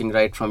everything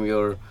right from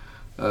your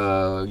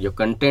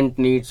content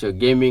needs, your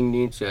gaming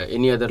needs,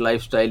 any other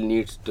lifestyle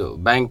needs, to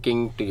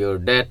banking, to your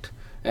debt,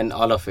 and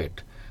all of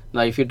it.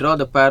 Now, if you draw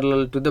the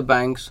parallel to the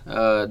banks,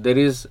 there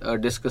is a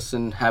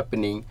discussion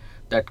happening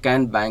that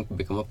can bank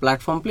become a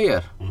platform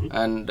player,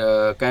 and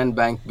can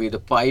bank be the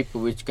pipe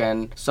which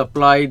can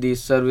supply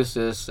these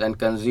services and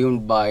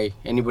consumed by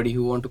anybody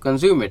who want to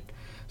consume it.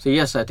 So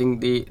yes, I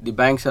think the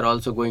banks are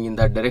also going in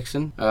that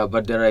direction,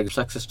 but there are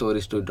success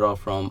stories to draw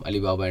from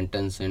Alibaba and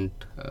Tencent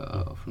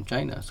from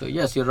China. So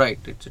yes, you're right,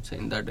 it's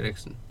in that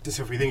direction.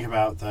 So if we think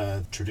about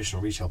the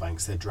traditional retail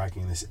banks, they're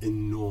dragging this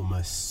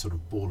enormous sort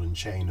of ball and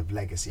chain of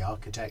legacy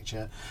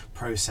architecture,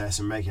 process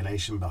and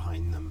regulation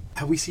behind them.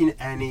 Have we seen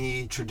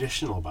any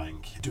traditional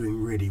bank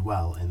doing really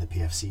well in the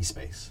PFC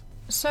space?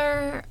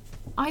 So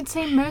I'd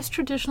say most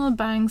traditional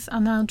banks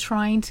are now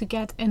trying to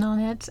get in on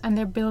it, and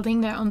they're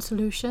building their own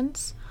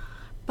solutions,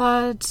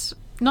 but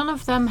none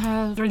of them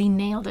have really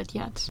nailed it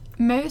yet.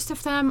 Most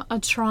of them are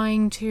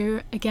trying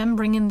to, again,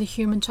 bring in the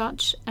human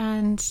touch,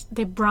 and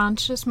their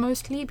branches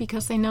mostly,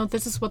 because they know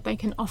this is what they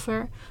can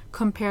offer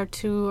compared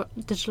to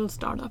digital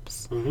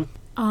startups.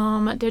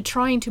 They're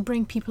trying to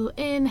bring people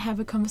in, have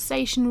a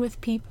conversation with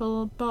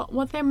people, but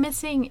what they're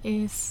missing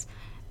is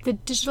the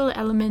digital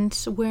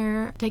element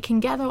where they can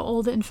gather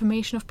all the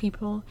information of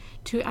people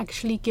to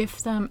actually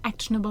give them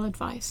actionable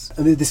advice.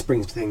 And this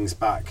brings things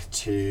back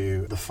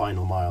to the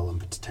final mile and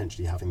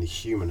potentially having the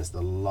human as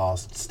the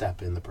last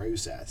step in the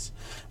process.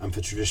 And for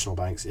traditional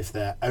banks, if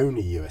their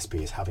only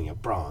USP is having a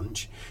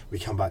branch, we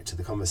come back to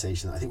the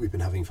conversation that I think we've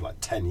been having for like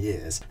 10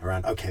 years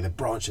around, okay, the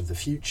branch of the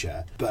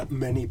future. But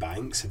many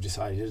banks have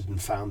decided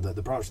and found that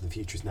the branch of the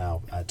future is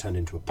now turned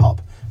into a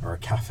pub or a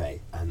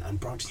cafe, and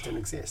branches don't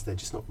exist. They're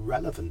just not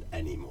relevant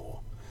anymore.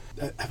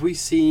 Have we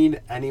seen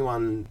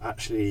anyone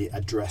actually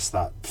address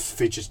that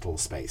phygital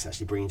space,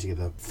 actually bringing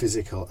together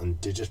physical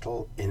and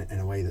digital in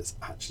a way that's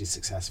actually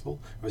successful?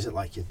 Or is it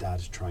like your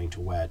dad trying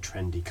to wear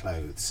trendy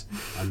clothes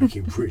and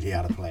looking really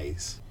out of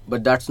place?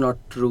 But that's not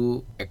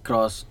true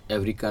across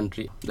every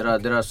country. There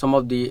are some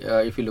of the,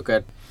 if you look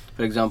at,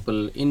 for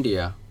example,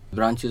 India,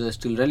 branches are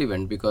still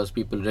relevant because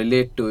people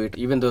relate to it.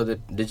 Even though the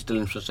digital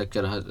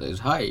infrastructure is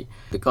high,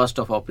 the cost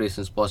of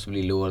operations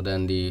possibly lower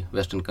than the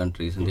Western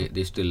countries, and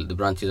the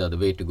branches are the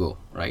way to go,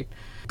 right?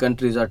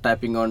 Countries are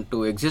tapping on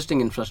to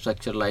existing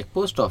infrastructure like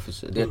post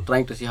offices. They're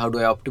trying to see how do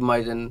I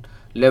optimize and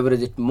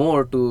leverage it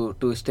more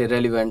to stay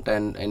relevant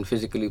and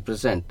physically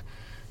present.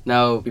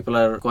 Now people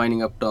are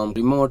coining up term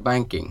remote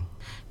banking.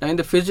 Now in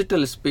the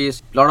phygital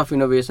space, a lot of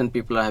innovation.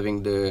 People are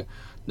having the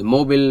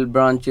mobile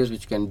branches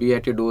which can be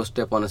at your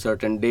doorstep on a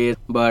certain day,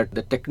 but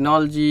the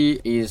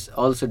technology is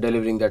also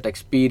delivering that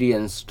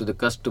experience to the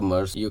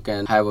customers. You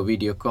can have a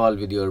video call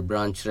with your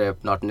branch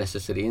rep, not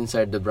necessarily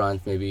inside the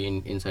branch, maybe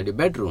inside your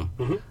bedroom,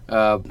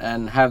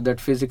 and have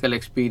that physical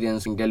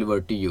experience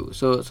delivered to you.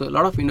 So a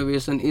lot of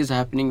innovation is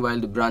happening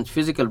while the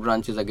physical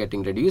branches are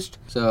getting reduced.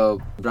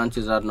 So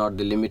branches are not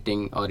the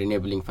limiting or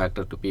enabling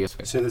factor to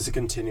PSP. So there's a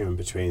continuum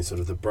between sort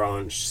of the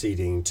branch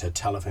seeding to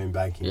telephone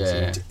banking,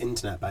 seeding to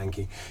internet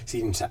banking,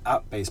 seeding to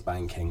app-based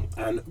banking,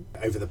 and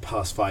over the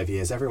past 5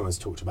 years everyone's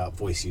talked about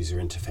voice user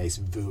interface,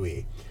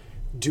 VUI.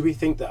 Do we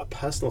think that a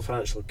personal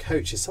financial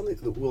coach is something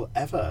that we'll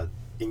ever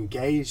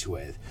engage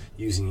with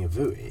using a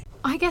VUI?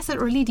 I guess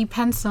it really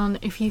depends on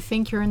if you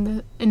think you're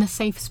in a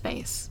safe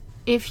space.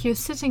 If you're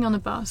sitting on a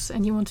bus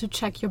and you want to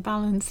check your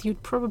balance,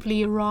 you'd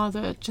probably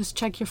rather just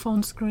check your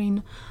phone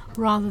screen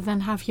rather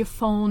than have your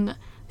phone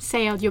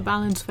say out your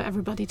balance for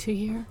everybody to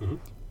hear.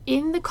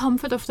 In the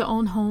comfort of their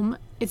own home,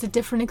 it's a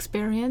different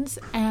experience,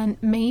 and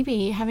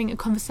maybe having a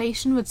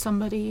conversation with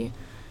somebody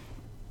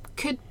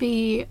could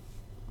be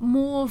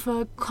more of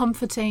a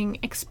comforting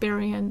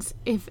experience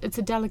if it's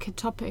a delicate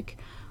topic.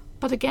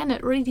 But again,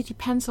 it really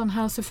depends on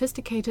how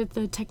sophisticated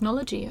the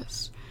technology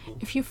is.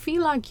 If you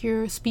feel like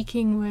you're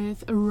speaking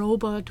with a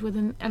robot with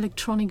an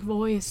electronic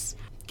voice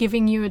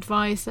giving you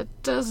advice that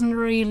doesn't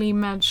really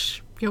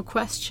match your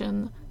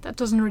question, that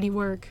doesn't really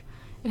work.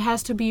 It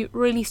has to be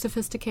really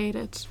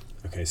sophisticated.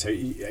 Okay, so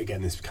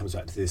again, this comes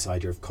back to this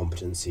idea of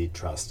competency,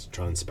 trust,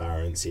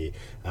 transparency,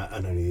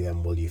 and only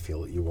then will you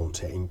feel that you want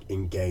to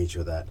engage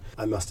with that.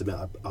 I must admit,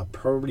 I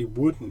probably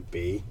wouldn't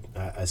be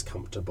as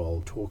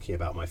comfortable talking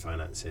about my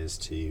finances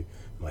to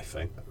my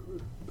phone,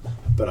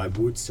 but I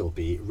would still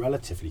be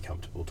relatively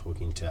comfortable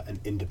talking to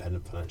an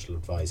independent financial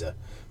advisor,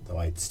 though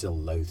I'd still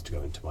loathe to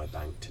go into my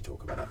bank to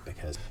talk about it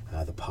because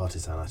the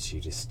partisan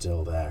attitude is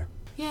still there.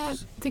 Yeah,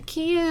 the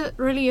key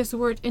really is the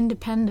word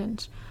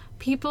independent.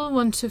 People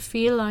want to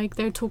feel like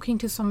they're talking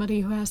to somebody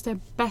who has their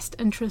best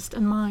interest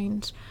in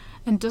mind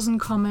and doesn't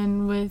come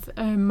in with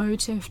a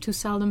motive to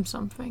sell them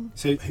something.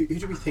 So who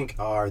do we think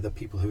are the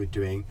people who are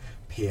doing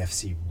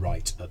PFC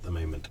right at the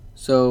moment?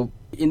 So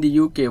in the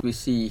UK, we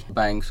see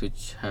banks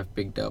which have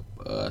picked up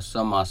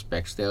some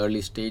aspects, the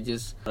early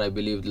stages. I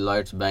believe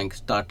Lloyds Bank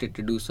started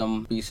to do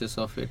some pieces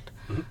of it.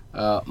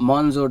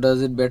 Monzo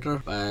does it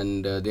better,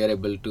 and they are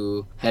able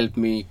to help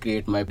me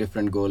create my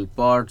different goal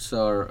pots,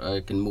 or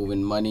I can move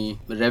in money.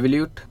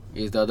 Revolut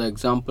is the other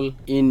example.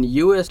 In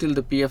US, still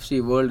the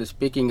PFC world is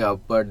picking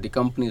up, but the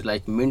companies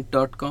like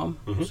Mint.com.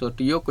 So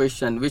to your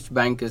question, which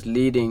bank is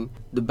leading?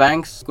 The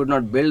banks could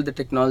not build the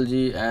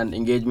technology and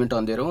engagement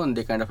on their own.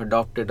 They kind of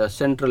adopted a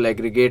central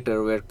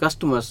aggregator where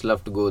customers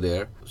love to go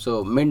there.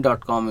 So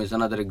Mint.com is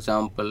another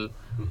example.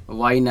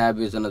 YNAB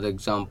is another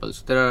example.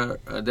 So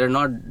they're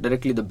not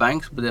directly the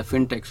banks, but they're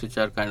fintechs which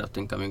are kind of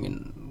thing coming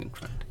in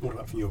front. What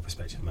about from your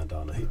perspective,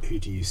 Mandana? Who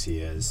do you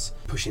see as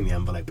pushing the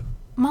envelope?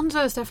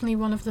 Monzo is definitely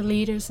one of the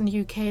leaders in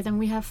the UK. Then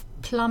we have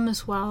Plum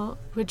as well,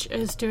 which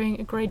is doing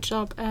a great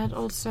job at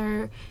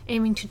also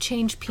aiming to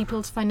change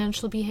people's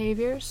financial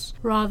behaviors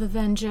rather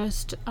than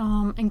just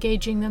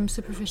engaging them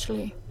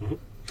superficially.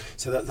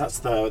 So that's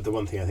the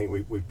one thing I think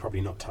we've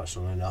probably not touched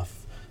on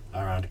enough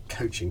around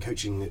coaching.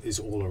 Coaching is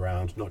all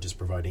around not just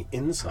providing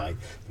insight,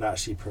 but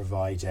actually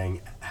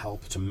providing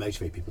help to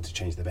motivate people to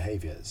change their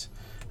behaviours.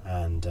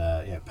 And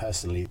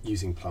personally,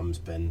 using Plum's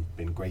been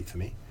great for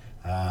me.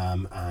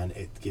 And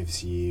it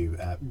gives you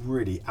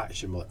really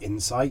actionable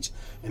insight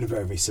in a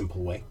very, very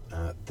simple way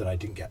that I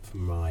didn't get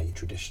from my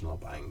traditional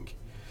bank.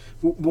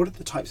 What are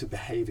the types of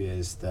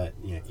behaviours that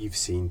you've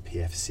seen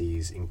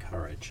PFCs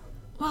encourage?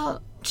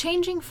 Well,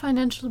 changing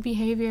financial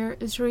behavior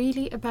is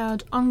really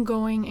about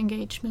ongoing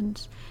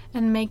engagement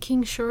and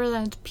making sure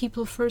that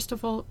people, first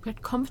of all,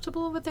 get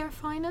comfortable with their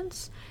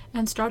finance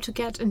and start to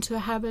get into a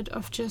habit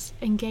of just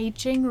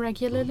engaging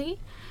regularly.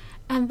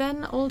 And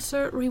then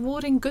also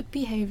rewarding good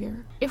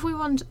behavior. If we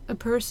want a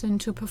person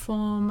to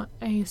perform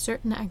a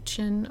certain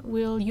action,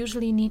 we'll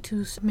usually need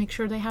to make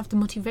sure they have the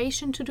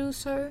motivation to do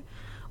so.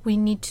 We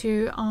need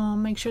to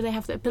make sure they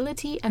have the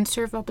ability and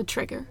serve up a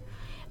trigger.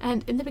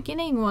 And in the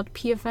beginning, what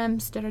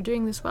PFMs that are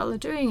doing this well are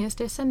doing is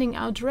they're sending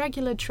out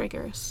regular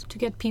triggers to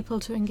get people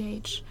to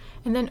engage.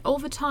 And then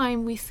over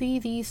time, we see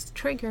these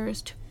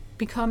triggers to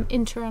become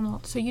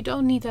internal. So you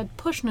don't need that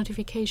push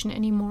notification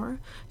anymore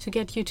to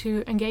get you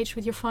to engage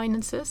with your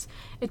finances.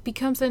 It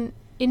becomes an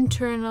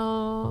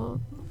internal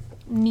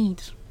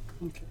need.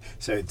 Okay.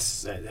 So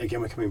it's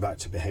again, we're coming back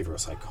to behavioural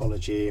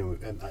psychology,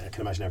 and I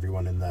can imagine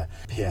everyone in the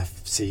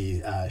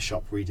PFC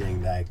shop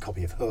reading their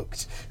copy of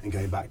Hooked and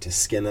going back to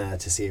Skinner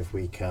to see if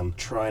we can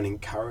try and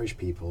encourage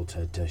people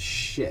to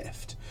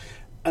shift.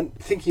 And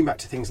thinking back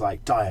to things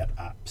like diet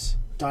apps.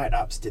 Diet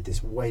apps did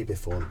this way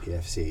before the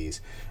PFCs,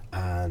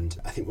 and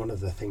I think one of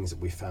the things that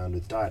we found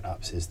with diet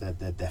apps is that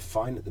they're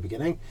fine at the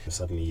beginning.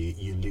 Suddenly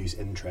you lose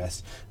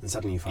interest, and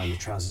suddenly you find the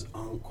trousers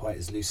aren't quite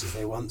as loose as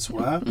they once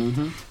were.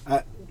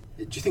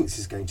 Do you think this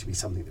is going to be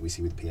something that we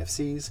see with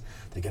PFCs?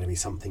 They're going to be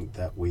something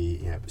that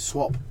we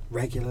swap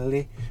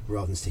regularly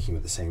rather than sticking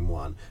with the same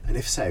one? And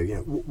if so,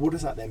 what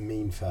does that then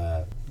mean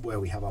for where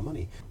we have our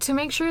money? To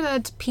make sure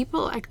that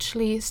people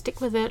actually stick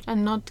with it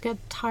and not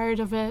get tired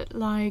of it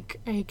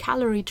like a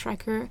calorie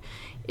tracker,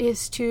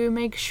 is to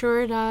make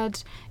sure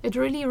that it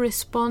really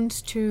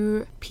responds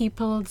to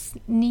people's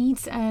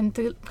needs and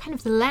the kind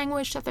of the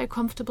language that they're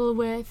comfortable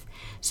with.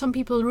 Some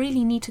people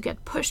really need to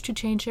get pushed to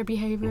change their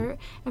behavior,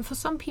 and for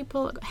some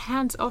people, a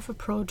hands-off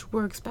approach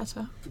works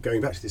better.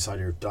 Going back to this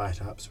idea of diet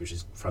apps, which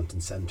is front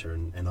and centre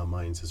in our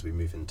minds as we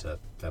move into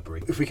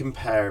February. If we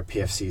compare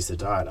PFCs to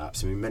diet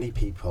apps, I mean, many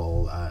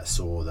people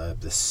saw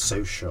the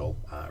social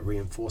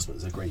reinforcement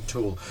as a great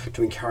tool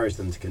to encourage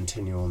them to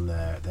continue on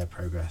their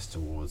progress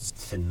towards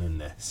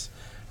thinness.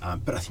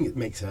 But I think it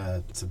makes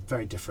it's a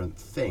very different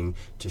thing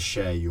to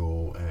share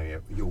your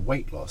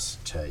weight loss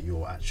to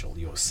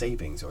your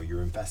savings or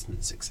your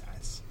investment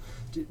success.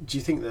 Do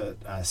you think that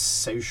a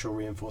social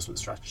reinforcement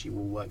strategy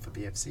will work for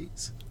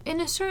PFCs?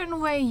 In a certain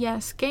way,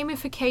 yes.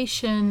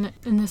 Gamification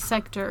in the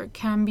sector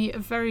can be a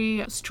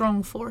very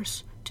strong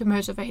force to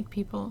motivate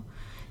people.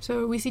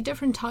 So we see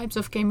different types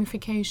of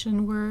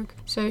gamification work.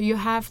 So you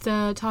have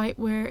the type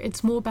where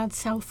it's more about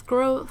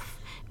self-growth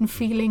and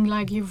feeling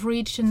like you've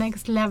reached the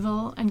next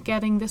level and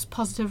getting this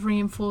positive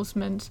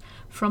reinforcement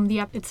from the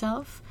app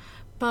itself.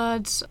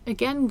 But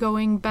again,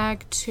 going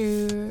back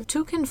to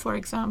Toucan, for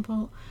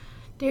example,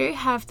 they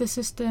have the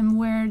system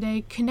where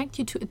they connect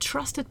you to a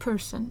trusted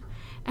person.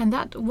 And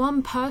that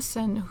one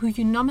person who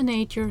you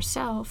nominate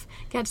yourself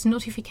gets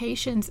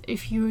notifications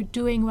if you're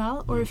doing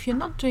well or if you're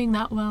not doing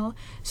that well,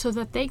 so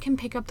that they can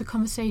pick up the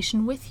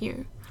conversation with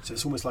you. So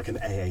it's almost like an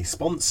AA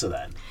sponsor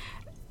then?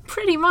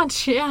 Pretty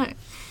much, yeah.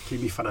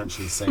 Keep me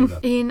financially safer.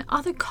 In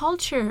other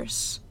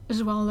cultures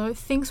as well, though,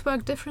 things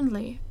work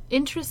differently.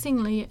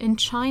 Interestingly, in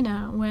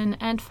China, when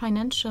Ant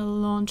Financial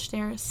launched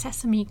their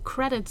Sesame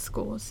credit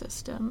score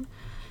system,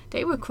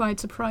 they were quite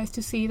surprised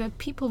to see that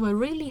people were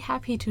really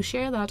happy to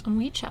share that on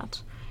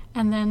WeChat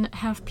and then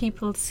have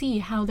people see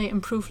how they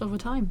improved over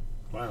time.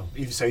 Wow.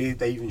 So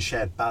they even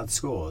shared bad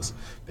scores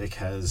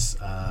because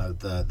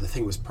the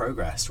thing was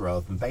progressed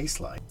rather than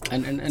baseline.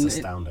 It's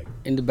astounding.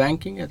 In the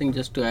banking, I think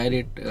just to add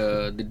it,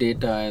 the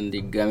data and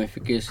the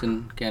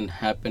gamification can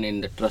happen in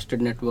the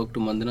trusted network,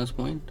 to Mandana's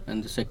point,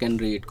 and the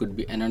secondary, it could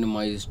be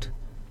anonymized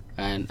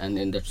and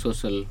in that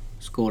social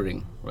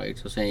scoring, right?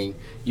 So saying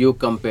you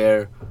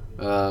compare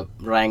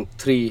rank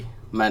 3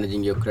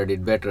 managing your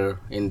credit better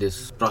in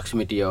this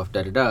proximity of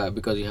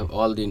because you have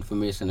all the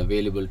information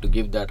available to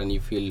give that, and you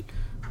feel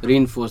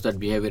reinforce that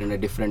behavior in a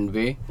different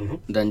way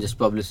than just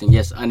publishing,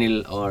 yes,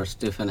 Anil or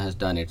Stephen has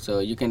done it. So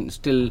you can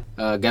still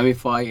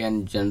gamify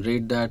and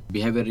generate that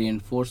behavior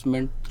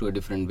reinforcement through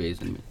different ways.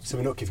 So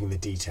we're not giving the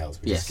details,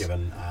 we're just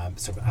given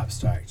sort of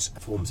abstract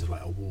forms of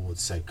like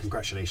awards. So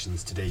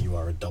congratulations, today you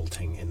are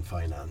adulting in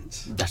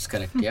finance. That's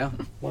correct, yeah.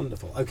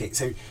 Wonderful. Okay,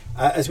 so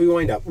as we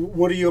wind up,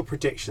 what are your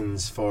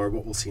predictions for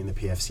what we'll see in the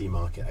PFC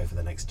market over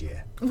the next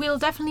year? We'll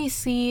definitely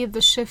see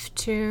the shift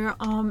to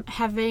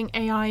having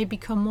AI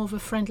become more of a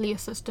friendly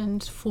assistant.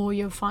 consistent for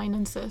your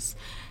finances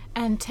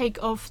and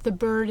take off the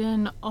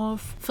burden of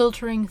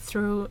filtering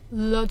through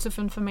lots of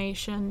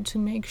information to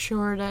make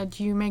sure that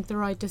you make the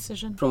right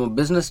decision. From a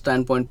business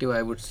standpoint too,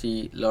 I would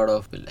see a lot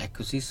of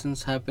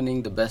acquisitions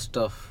happening. The best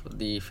of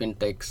the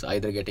fintechs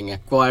either getting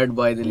acquired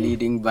by the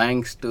leading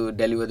banks to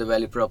deliver the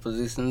value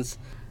propositions,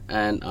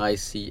 and I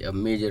see a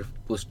major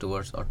push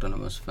towards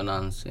autonomous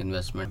finance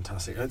investment.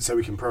 Fantastic. And so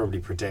we can probably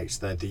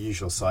predict that the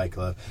usual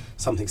cycle of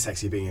something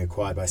sexy being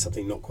acquired by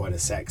something not quite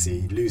as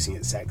sexy, losing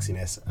its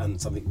sexiness, and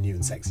something new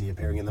and sexy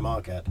appearing in the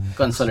market.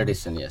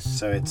 Consolidation, yes.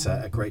 So it's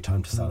a great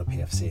time to start a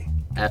PFC.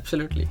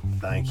 Absolutely.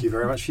 Thank you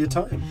very much for your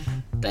time.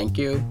 Thank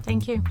you.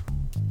 Thank you.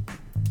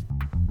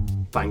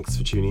 Thanks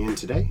for tuning in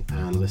today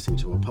and listening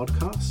to our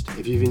podcast.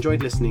 If you've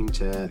enjoyed listening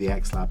to the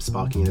xLabs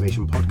Sparking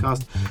Innovation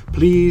podcast,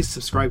 please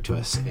subscribe to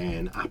us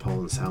in Apple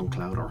and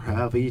SoundCloud or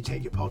however you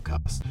take your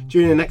podcasts.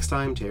 Tune in next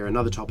time to hear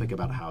another topic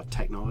about how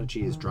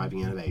technology is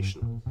driving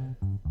innovation.